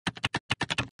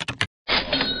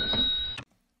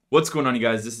What's going on, you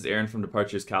guys? This is Aaron from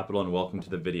Departures Capital and welcome to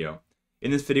the video.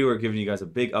 In this video, we're giving you guys a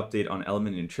big update on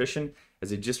Element Nutrition as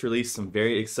they just released some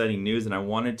very exciting news, and I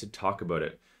wanted to talk about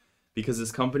it because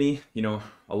this company,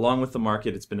 along with the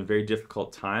market, it's been a very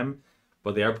difficult time,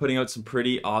 but they are putting out some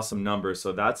pretty awesome numbers.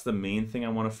 So that's the main thing I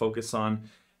want to focus on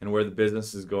and where the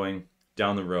business is going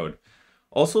down the road.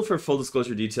 Also, for full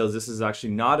disclosure details, this is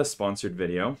actually not a sponsored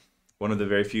video. One of the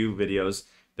very few videos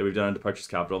that we've done on Departures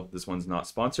Capital. This one's not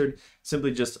sponsored,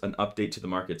 simply just an update to the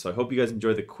market. So I hope you guys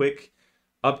enjoy the quick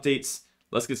updates.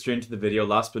 Let's get straight into the video.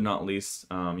 Last but not least,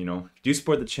 if you do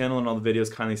support the channel and all the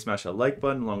videos, kindly smash that like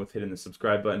button along with hitting the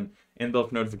subscribe button and bell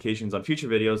for notifications on future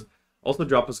videos. Also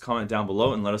drop us a comment down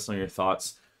below and let us know your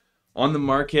thoughts on the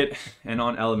market and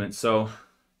on Element. So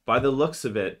by the looks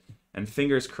of it, and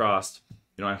fingers crossed,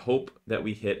 I hope that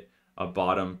we hit a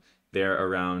bottom there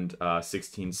around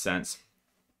 16 cents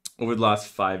over the last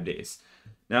 5 days.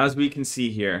 Now, as we can see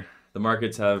here, the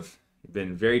markets have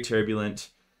been very turbulent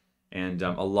and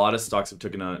a lot of stocks have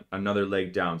taken another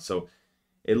leg down. So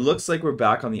it looks like we're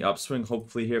back on the upswing,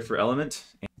 hopefully, here for Element.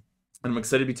 And I'm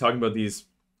excited to be talking about these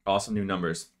awesome new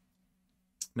numbers.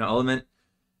 Now, Element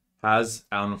has,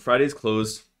 on Friday's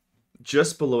close,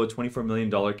 just below a $24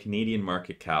 million Canadian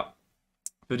market cap,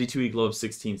 52-week low of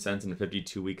 16 cents and a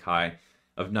 52-week high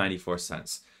of 94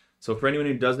 cents. So for anyone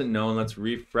who doesn't know, and let's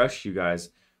refresh you guys,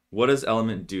 what does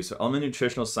Element do? So Element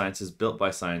Nutritional Science is built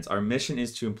by science. Our mission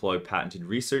is to employ patented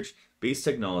research-based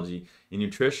technology in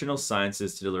nutritional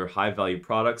sciences to deliver high-value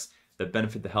products that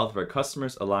benefit the health of our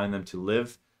customers, allowing them to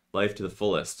live life to the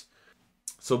fullest.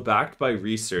 So backed by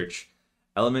research,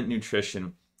 Element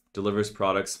Nutrition delivers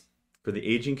products for the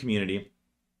aging community.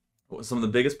 Some of the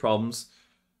biggest problems,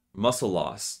 muscle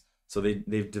loss. So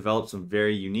they've developed some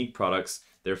very unique products.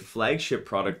 Their flagship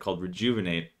product called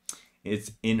Rejuvenate,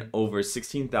 it's in over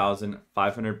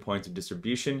 16,500 points of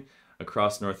distribution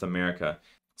across North America.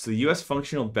 So the US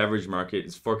functional beverage market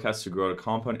is forecast to grow at a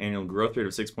compound annual growth rate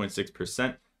of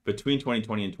 6.6% between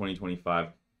 2020 and 2025.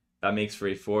 That makes for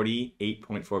a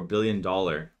 $48.4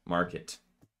 billion market.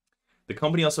 The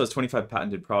company also has 25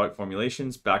 patented product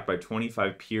formulations backed by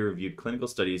 25 peer-reviewed clinical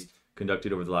studies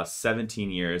conducted over the last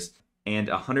 17 years. And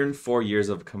 104 years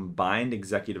of combined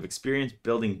executive experience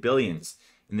building billions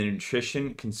in the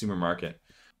nutrition consumer market.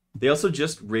 They also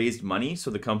just raised money,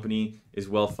 so the company is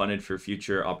well funded for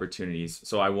future opportunities.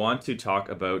 So I want to talk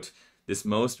about this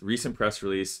most recent press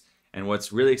release, and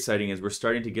what's really exciting is we're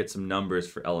starting to get some numbers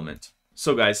for Element.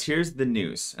 So guys, here's the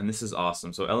news, and this is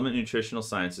awesome. So Element Nutritional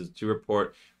Sciences to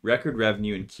report record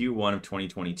revenue in Q1 of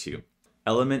 2022.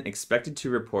 Element expected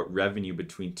to report revenue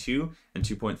between 2 and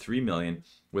 2.3 million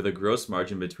with a gross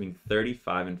margin between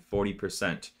 35 and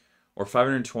 40%, or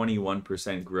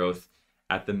 521% growth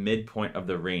at the midpoint of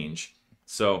the range.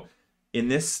 So in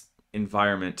this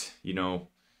environment,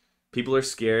 people are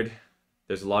scared.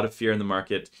 There's a lot of fear in the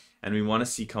market, and we want to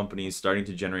see companies starting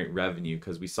to generate revenue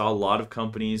because we saw a lot of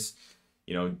companies,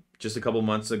 just a couple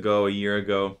months ago, a year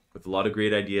ago, with a lot of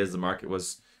great ideas. The market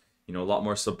was a lot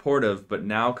more supportive, but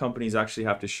now companies actually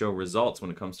have to show results when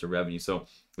it comes to revenue. So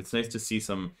it's nice to see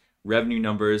some revenue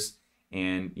numbers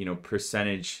and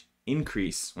percentage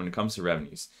increase when it comes to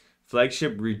revenues.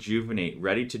 Flagship Rejuvenate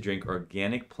ready to drink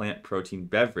organic plant protein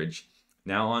beverage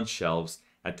now on shelves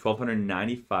at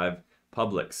 1,295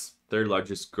 Publix, third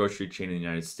largest grocery chain in the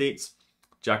United States.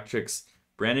 Jack Trick's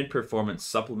branded performance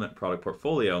supplement product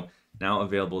portfolio now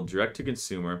available direct to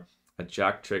consumer at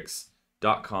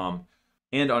jacktricks.com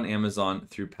and on Amazon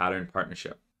through Pattern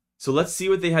Partnership. So let's see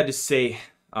what they had to say.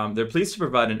 They're pleased to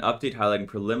provide an update highlighting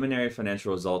preliminary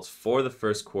financial results for the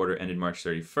first quarter ended March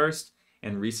 31st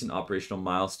and recent operational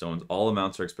milestones. All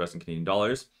amounts are expressed in Canadian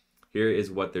dollars. Here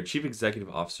is what their Chief Executive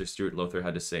Officer, Stuart Lothar,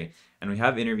 had to say. And we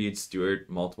have interviewed Stuart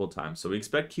multiple times. So we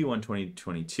expect Q1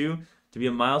 2022 to be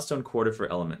a milestone quarter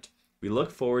for Element. We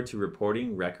look forward to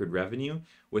reporting record revenue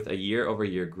with a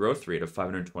year-over-year growth rate of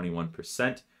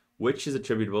 521%, which is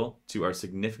attributable to our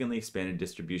significantly expanded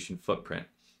distribution footprint.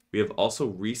 We have also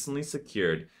recently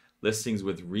secured listings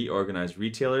with reorganized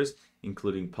retailers,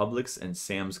 including Publix and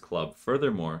Sam's Club.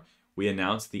 Furthermore, we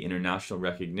announced the international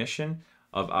recognition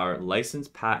of our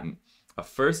licensed patent, a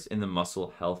first in the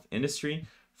muscle health industry,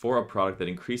 for a product that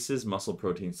increases muscle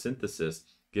protein synthesis,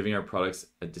 giving our products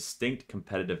a distinct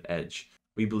competitive edge.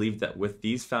 We believe that with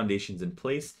these foundations in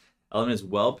place, Element is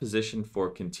well positioned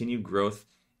for continued growth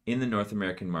in the North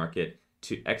American market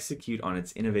to execute on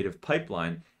its innovative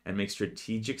pipeline and make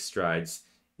strategic strides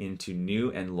into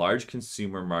new and large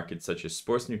consumer markets such as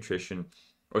sports nutrition,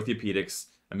 orthopedics,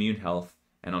 immune health,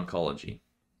 and oncology.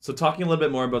 So talking a little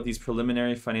bit more about these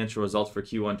preliminary financial results for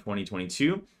Q1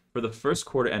 2022, For the first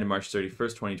quarter ended March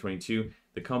 31st, 2022,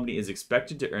 the company is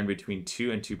expected to earn between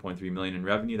 2 and 2.3 million in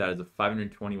revenue. That is a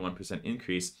 521%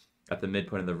 increase at the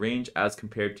midpoint of the range as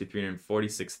compared to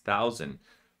 346,000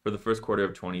 for the first quarter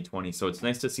of 2020. So it's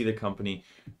nice to see the company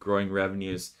growing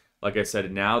revenues. Like I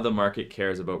said, now the market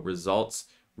cares about results,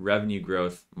 revenue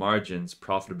growth, margins,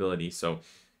 profitability. So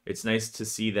it's nice to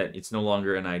see that it's no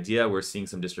longer an idea. We're seeing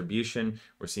some distribution,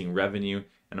 we're seeing revenue,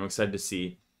 and I'm excited to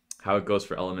see how it goes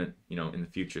for Element, in the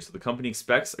future. So the company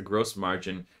expects a gross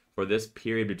margin for this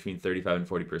period between 35 and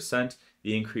 40%.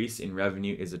 The increase in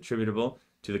revenue is attributable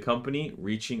to the company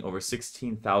reaching over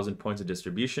 16,000 points of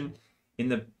distribution in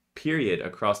the period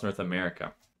across North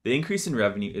America. The increase in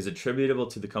revenue is attributable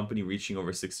to the company reaching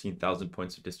over 16,000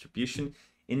 points of distribution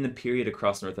in the period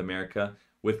across North America,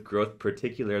 with growth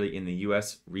particularly in the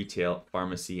US retail,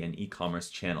 pharmacy, and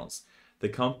e-commerce channels. The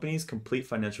company's complete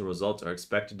financial results are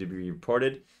expected to be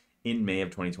reported in May of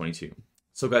 2022.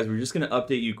 So guys, we're just going to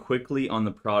update you quickly on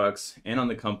the products and on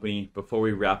the company before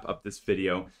we wrap up this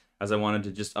video, as I wanted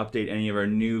to just update any of our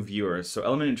new viewers. So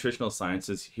Element Nutritional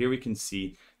Sciences, here we can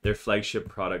see their flagship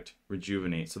product,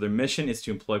 Rejuvenate. So their mission is to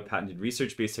employ patented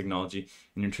research-based technology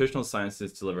in nutritional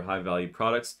sciences to deliver high-value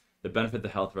products that benefit the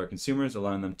health of our consumers,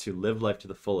 allowing them to live life to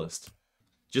the fullest.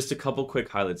 Just a couple quick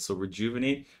highlights. So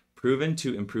Rejuvenate, proven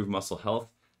to improve muscle health,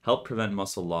 help prevent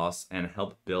muscle loss, and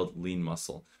help build lean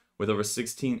muscle. With over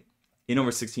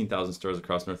 16,000 stores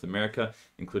across North America,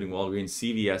 including Walgreens,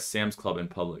 CVS, Sam's Club, and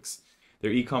Publix. Their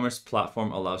e-commerce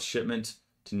platform allows shipment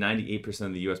to 98%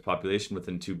 of the US population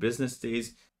within 2 business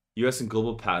days. US and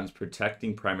global patents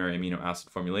protecting primary amino acid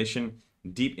formulation,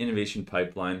 deep innovation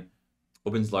pipeline,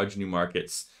 opens large new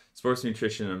markets, sports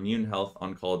nutrition, immune health,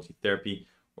 oncology therapy,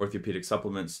 orthopedic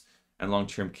supplements, and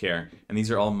long-term care. And these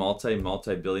are all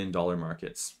multi-billion dollar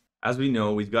markets. As we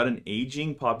know, we've got an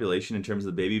aging population in terms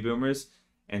of the baby boomers,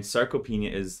 and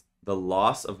sarcopenia is the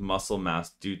loss of muscle mass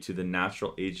due to the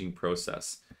natural aging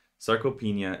process.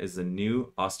 Sarcopenia is the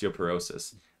new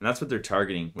osteoporosis, and that's what they're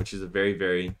targeting, which is a very,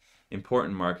 very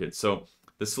important market. So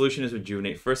the solution is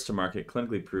Rejuvenate, first to market,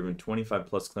 clinically proven, 25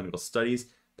 plus clinical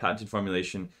studies, patented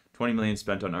formulation, 20 million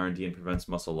spent on R&D, and prevents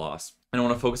muscle loss. And I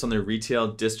want to focus on their retail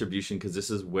distribution because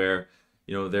this is where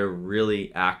they're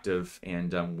really active,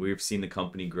 and we've seen the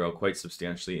company grow quite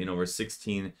substantially in over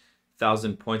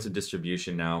 16,000 points of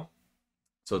distribution now.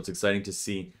 So it's exciting to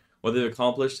see what they've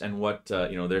accomplished and what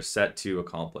they're set to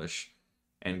accomplish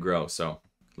and grow. So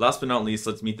last but not least,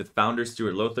 let's meet the founder,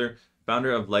 Stuart Lothar,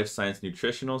 founder of Life Science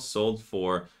Nutritional, sold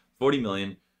for 40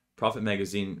 million. Profit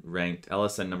Magazine ranked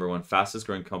LSN #1 fastest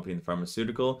growing company in the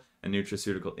pharmaceutical and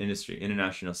nutraceutical industry.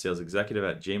 International sales executive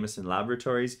at Jameson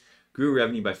Laboratories, grew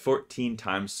revenue by 14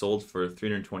 times, sold for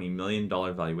 $320 million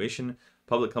valuation.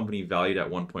 Public company valued at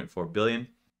 1.4 billion.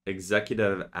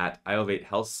 Executive at Iovate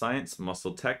Health Science,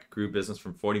 Muscle Tech, grew business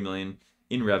from 40 million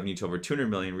in revenue to over 200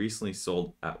 million, recently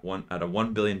sold at a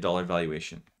 $1 billion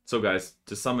valuation. So guys,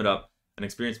 to sum it up, an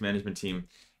experienced management team,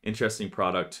 interesting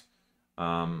product,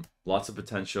 lots of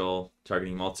potential,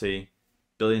 targeting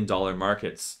multi-billion dollar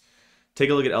markets. Take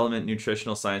a look at Element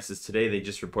Nutritional Sciences today. They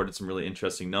just reported some really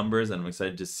interesting numbers, and I'm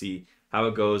excited to see how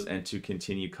it goes and to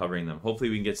continue covering them. Hopefully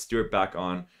we can get Stuart back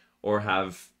on or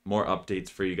have more updates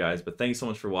for you guys. But thank you so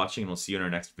much for watching, and we'll see you in our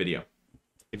next video.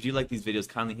 If you like these videos,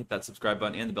 kindly hit that subscribe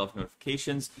button and the bell for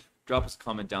notifications. Drop us a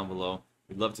comment down below.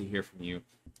 We'd love to hear from you.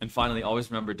 And finally, always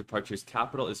remember, Departures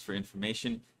Capital is for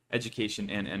information, education,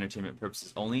 and entertainment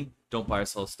purposes only. Don't buy or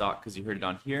sell a stock because you heard it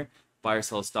on here. Buy or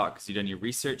sell a stock because you've done your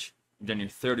research, you've done your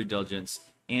thorough due diligence,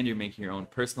 and you're making your own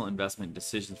personal investment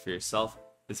decisions for yourself.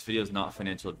 This video is not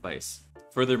financial advice.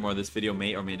 Furthermore, this video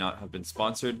may or may not have been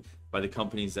sponsored by the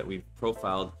companies that we've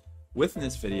profiled within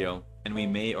this video, and we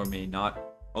may or may not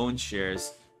own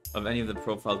shares of any of the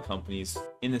profiled companies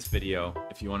in this video.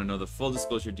 If you want to know the full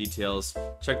disclosure details,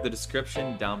 check the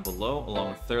description down below,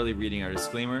 along with thoroughly reading our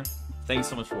disclaimer. Thanks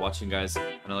so much for watching, guys,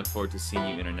 and I look forward to seeing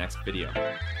you in our next video.